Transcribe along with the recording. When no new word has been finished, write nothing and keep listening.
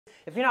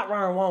If you're not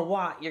running 1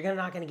 watt, you're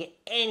not going to get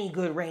any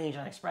good range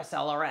on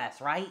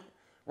ExpressLRS, right?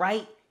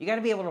 Right? You got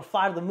to be able to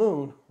fly to the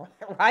moon,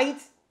 right?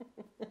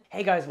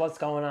 Hey guys, what's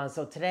going on?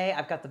 So today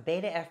I've got the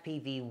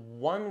BetaFPV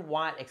 1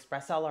 watt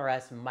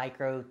ExpressLRS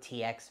Micro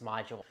TX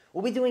module.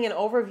 We'll be doing an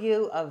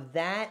overview of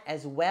that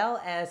as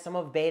well as some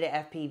of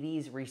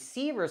BetaFPV's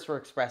receivers for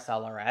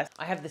ExpressLRS.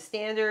 I have the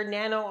standard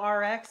Nano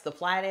RX, the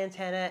flat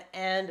antenna,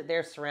 and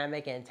their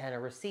ceramic antenna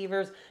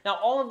receivers. Now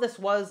all of this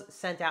was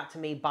sent out to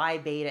me by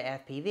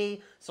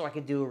BetaFPV so I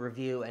could do a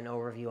review and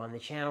overview on the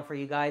channel for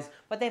you guys,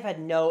 but they've had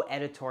no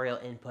editorial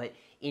input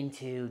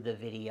into the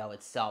video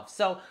itself.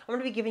 So I'm going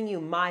to be giving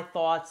you my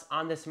thoughts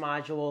on this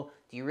module.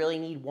 Do you really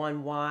need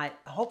 1 watt?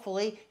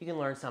 Hopefully you can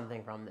learn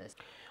something from this.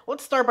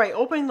 Let's start by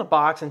opening the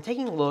box and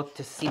taking a look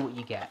to see what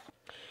you get.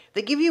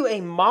 They give you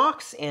a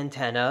MOX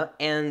antenna,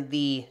 and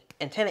the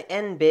antenna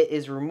end bit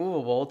is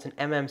removable. It's an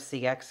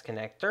MMCX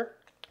connector.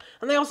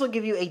 And they also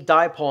give you a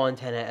dipole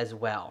antenna as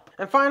well.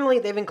 And finally,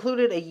 they've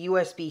included a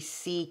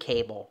USB-C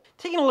cable.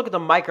 Taking a look at the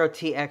Micro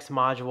TX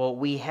module,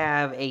 we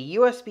have a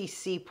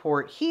USB-C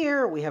port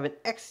here, we have an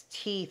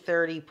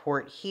XT30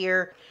 port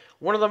here.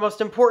 One of the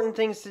most important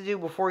things to do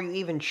before you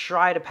even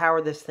try to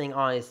power this thing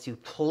on is to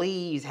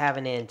please have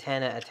an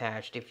antenna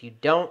attached. If you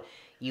don't,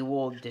 you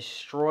will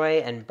destroy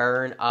and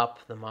burn up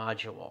the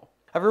module.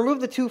 I've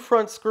removed the 2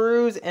 front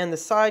screws and the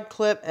side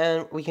clip,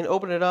 and we can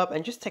open it up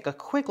and just take a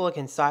quick look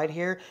inside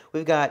here.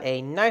 We've got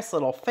a nice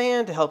little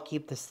fan to help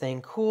keep this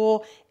thing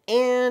cool,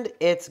 and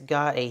it's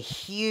got a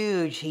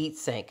huge heat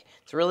sink.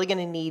 It's really going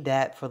to need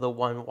that for the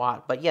 1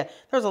 watt. But yeah,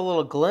 there's a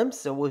little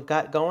glimpse of what we've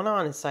got going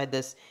on inside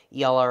this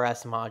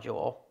ELRS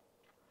module.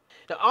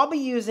 Now, I'll be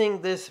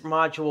using this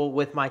module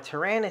with my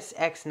Taranis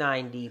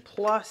X9D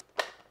Plus.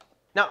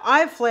 Now,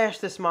 I've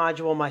flashed this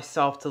module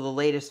myself to the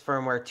latest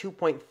firmware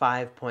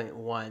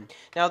 2.5.1.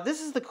 Now,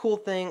 this is the cool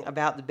thing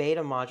about the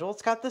beta module.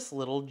 It's got this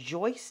little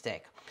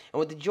joystick. And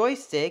with the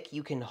joystick,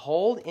 you can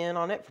hold in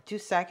on it for 2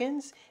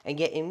 seconds and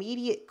get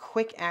immediate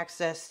quick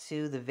access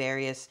to the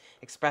various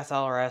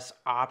ExpressLRS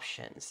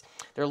options.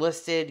 They're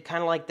listed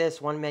kind of like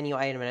this, one menu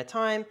item at a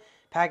time: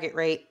 packet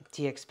rate,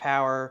 TX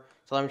power,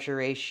 telemetry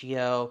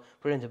ratio,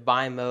 put it into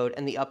buy mode,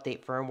 and the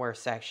update firmware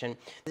section.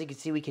 As you can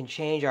see, we can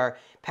change our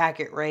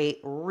packet rate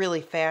really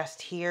fast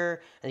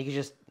here, and you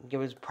can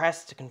just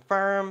press to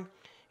confirm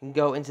and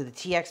go into the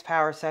TX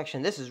power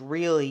section. This is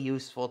really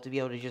useful to be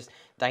able to just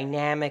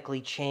dynamically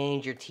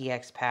change your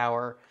TX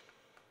power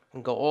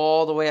and go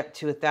all the way up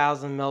to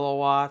 1,000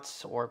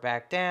 milliwatts or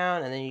back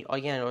down, and then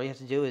again, all you have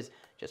to do is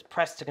just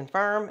press to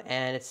confirm,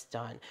 and it's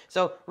done.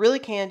 So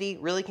really handy,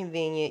 really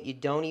convenient. You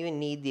don't even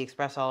need the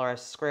ExpressLRS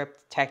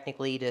script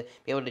technically to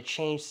be able to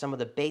change some of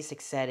the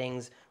basic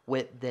settings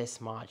with this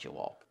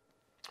module.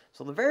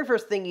 So the very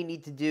first thing you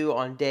need to do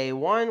on day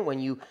 1 when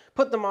you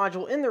put the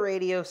module in the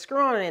radio,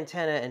 screw on an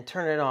antenna, and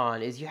turn it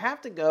on is you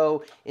have to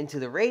go into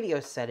the radio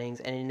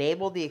settings and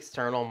enable the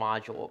external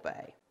module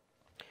bay.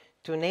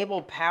 To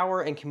enable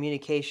power and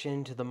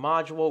communication to the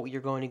module,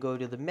 you're going to go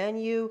to the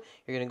menu,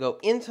 you're going to go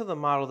into the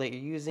model that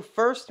you're using.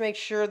 First, make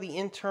sure the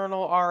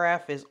internal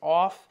RF is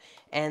off,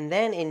 and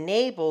then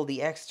enable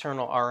the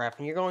external RF.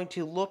 And you're going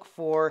to look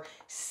for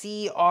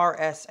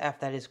CRSF,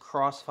 that is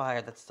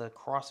Crossfire. That's the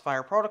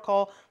Crossfire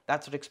protocol.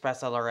 That's what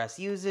ExpressLRS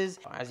uses.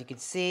 As you can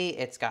see,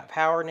 it's got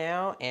power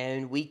now,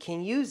 and we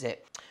can use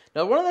it.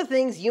 Now, one of the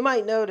things you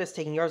might notice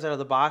taking yours out of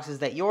the box is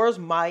that yours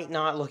might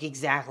not look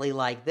exactly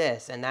like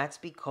this, and that's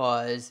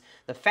because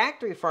the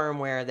factory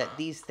firmware that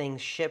these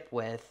things ship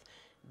with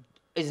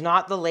is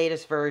not the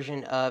latest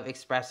version of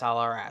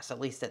ExpressLRS,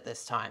 at least at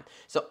this time.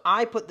 So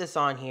I put this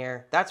on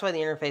here. That's why the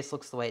interface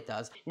looks the way it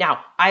does.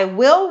 Now, I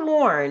will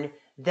warn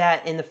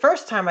that in the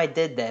first time I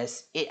did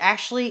this, it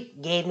actually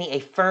gave me a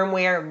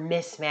firmware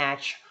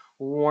mismatch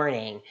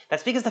warning.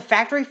 That's because the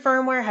factory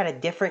firmware had a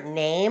different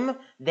name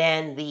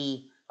than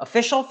the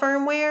official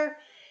firmware.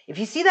 If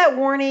you see that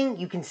warning,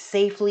 you can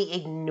safely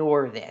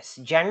ignore this.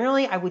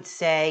 Generally, I would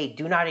say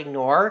do not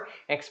ignore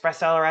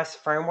ExpressLRS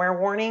firmware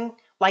warning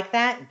like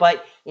that,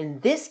 but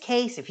in this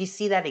case, if you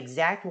see that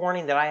exact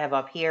warning that I have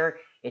up here,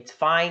 it's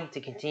fine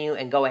to continue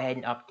and go ahead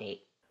and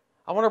update.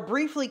 I want to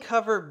briefly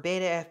cover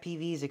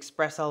BetaFPV's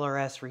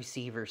ExpressLRS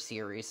receiver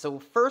series. So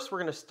first, we're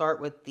going to start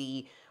with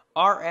the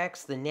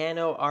RX, the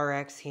Nano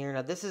RX here.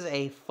 Now, this is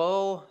a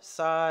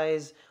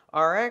full-size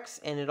RX,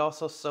 and it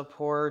also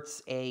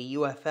supports a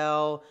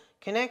UFL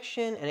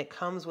connection, and it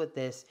comes with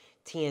this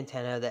T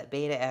antenna that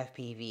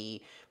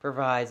BetaFPV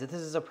provides. This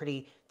is a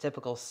pretty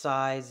typical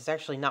size. It's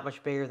actually not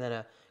much bigger than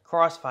a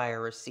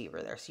Crossfire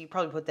receiver there. So you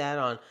probably put that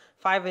on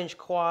 5-inch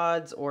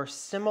quads or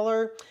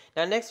similar.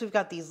 Now next we've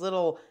got these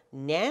little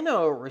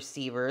nano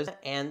receivers,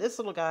 and this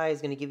little guy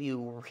is going to give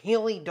you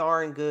really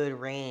darn good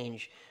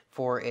range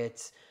for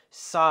its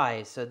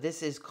size. So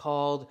this is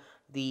called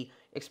the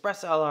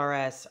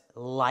ExpressLRS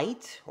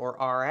Lite or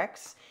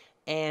RX,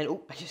 and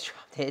oh, I just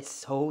dropped it. It's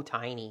so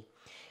tiny.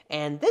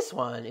 And this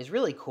one is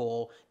really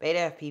cool.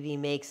 BetaFPV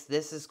makes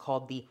this is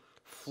called the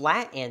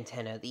flat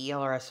antenna, the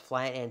ELRS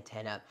flat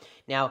antenna.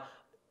 Now,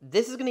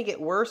 This is gonna get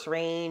worse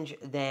range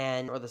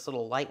than, or this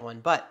little light one,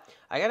 but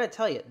I gotta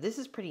tell you, this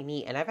is pretty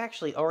neat, and I've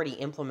actually already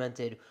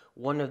implemented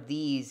one of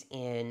these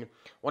in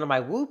one of my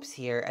whoops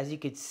here. As you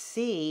could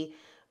see,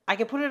 I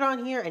can put it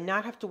on here and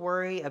not have to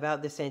worry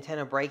about this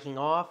antenna breaking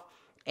off,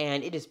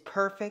 and it is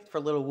perfect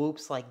for little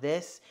whoops like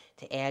this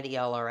to add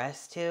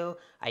ELRS to.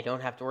 I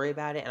don't have to worry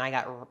about it, and I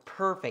got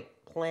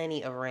perfect,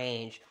 plenty of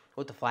range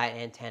with the flat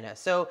antenna.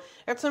 So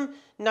got some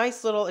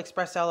nice little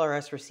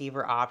ExpressLRS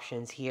receiver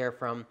options here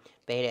from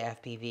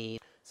BetaFPV.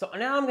 So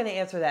now I'm going to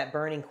answer that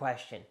burning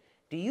question.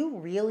 Do you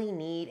really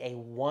need a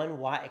 1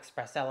 watt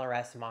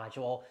ExpressLRS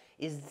module?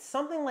 Is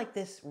something like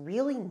this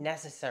really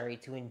necessary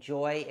to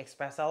enjoy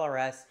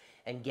ExpressLRS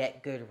and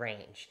get good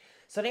range?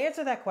 So to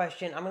answer that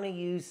question, I'm going to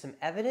use some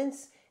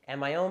evidence and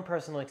my own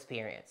personal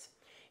experience.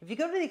 If you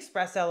go to the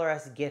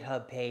ExpressLRS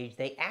GitHub page,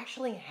 they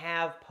actually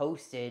have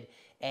posted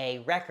a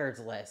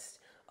records list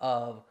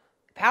of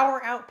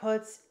power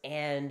outputs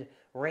and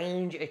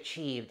range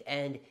achieved,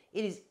 and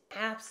it is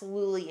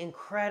absolutely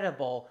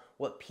incredible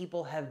what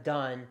people have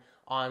done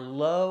on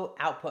low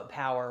output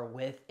power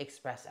with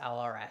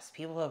ExpressLRS.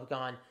 People have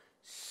gone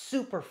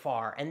super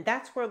far, and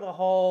that's where the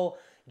whole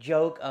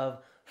joke of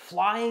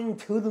flying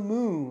to the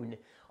moon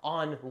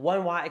on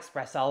 1 watt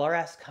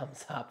ExpressLRS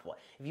comes up.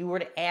 If you were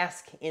to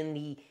ask in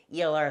the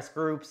ELRS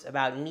groups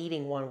about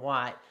needing 1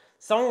 watt,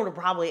 someone would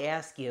probably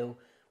ask you,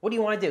 what do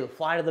you want to do,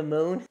 fly to the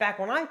moon? Back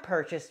when I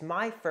purchased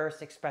my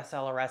first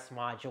ExpressLRS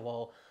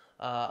module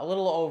a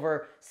little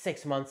over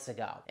 6 months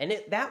ago, and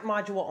that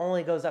module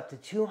only goes up to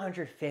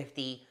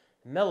 250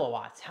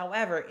 milliwatts.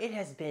 However, it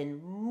has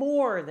been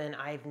more than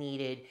I've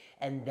needed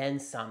and then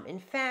some. In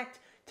fact,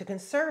 to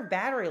conserve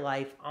battery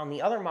life on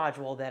the other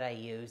module that I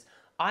use,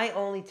 I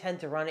only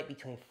tend to run it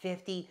between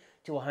 50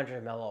 to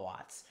 100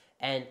 milliwatts.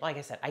 And like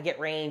I said, I get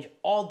range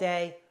all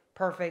day,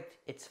 perfect,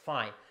 it's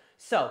fine.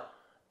 So,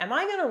 am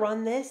I gonna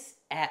run this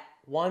at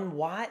 1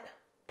 watt?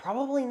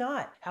 Probably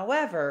not.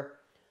 However,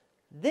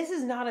 this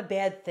is not a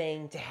bad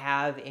thing to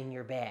have in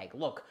your bag.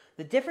 Look,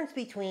 the difference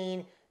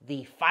between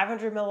the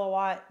 500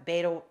 milliwatt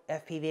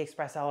BetaFPV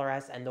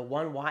ExpressLRS and the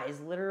 1 watt is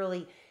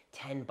literally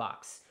 10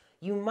 bucks.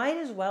 You might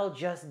as well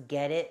just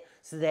get it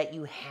so that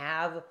you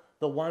have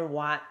the 1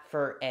 watt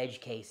for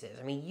edge cases.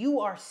 I mean, you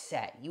are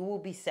set. You will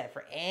be set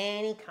for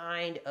any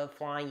kind of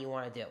flying you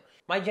want to do.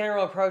 My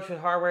general approach with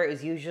hardware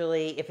is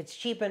usually, if it's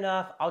cheap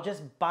enough, I'll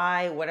just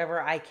buy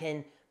whatever I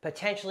can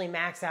potentially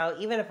max out,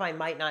 even if I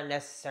might not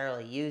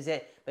necessarily use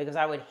it, because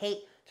I would hate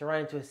to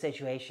run into a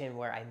situation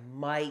where I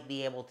might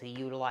be able to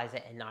utilize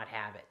it and not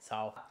have it.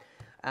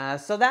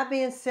 So that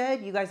being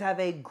said, you guys have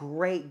a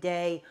great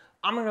day.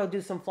 I'm gonna go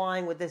do some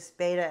flying with this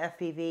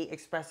BetaFPV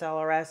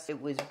ExpressLRS. It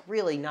was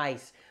really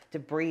nice to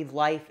breathe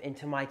life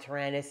into my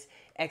Taranis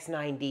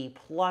X9D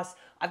Plus.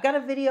 I've got a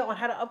video on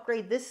how to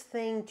upgrade this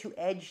thing to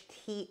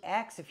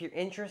EgdeTX if you're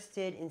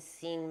interested in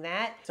seeing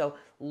that. So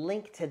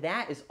link to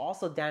that is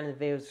also down in the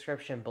video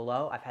description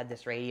below. I've had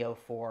this radio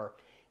for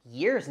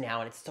years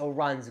now and it still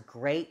runs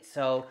great.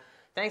 So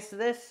thanks to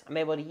this, I'm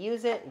able to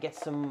use it and get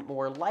some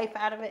more life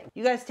out of it.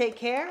 You guys take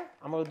care.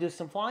 I'm gonna do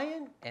some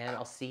flying and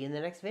I'll see you in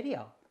the next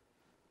video.